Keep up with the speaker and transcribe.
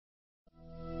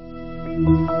The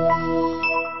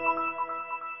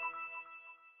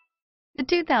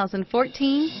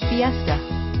 2014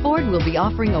 Fiesta. Ford will be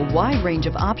offering a wide range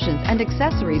of options and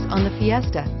accessories on the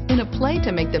Fiesta in a play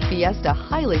to make the Fiesta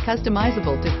highly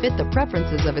customizable to fit the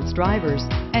preferences of its drivers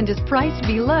and is priced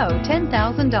below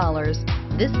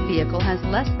 $10,000. This vehicle has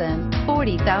less than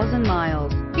 40,000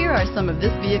 miles. Here are some of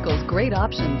this vehicle's great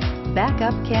options: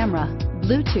 backup camera,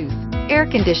 Bluetooth, air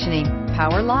conditioning,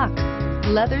 power locks,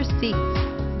 leather seats,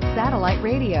 satellite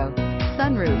radio,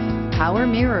 sunroof, power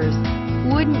mirrors.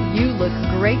 Wouldn't you look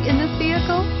great in this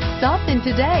vehicle? Stop in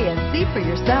today and see for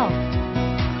yourself.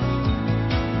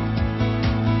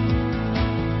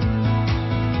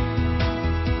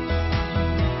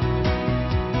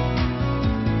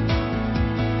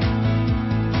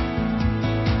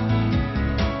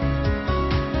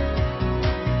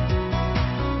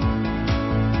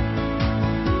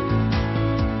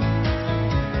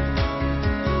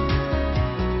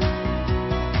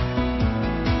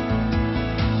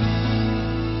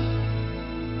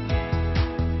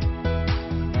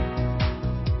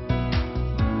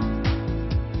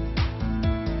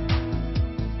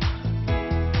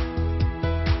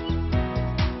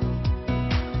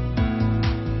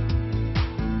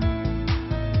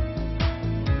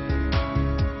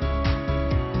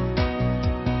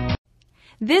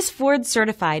 This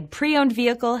Ford-certified pre-owned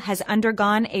vehicle has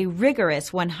undergone a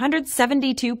rigorous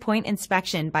 172-point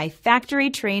inspection by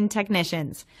factory-trained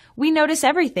technicians. We notice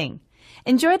everything.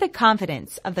 Enjoy the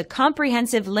confidence of the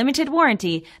comprehensive limited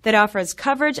warranty that offers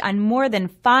coverage on more than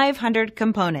 500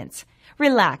 components.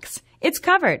 Relax, it's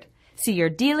covered. See your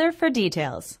dealer for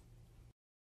details.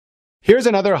 Here's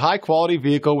another high-quality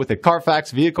vehicle with a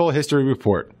Carfax Vehicle History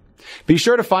Report. Be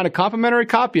sure to find a complimentary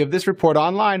copy of this report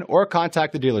online or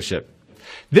contact the dealership.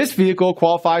 This vehicle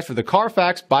qualifies for the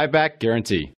Carfax Buyback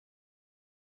Guarantee.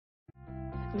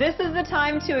 This is the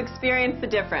time to experience the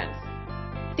difference.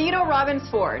 Theodore Robins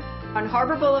Ford on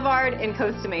Harbor Boulevard in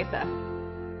Costa Mesa.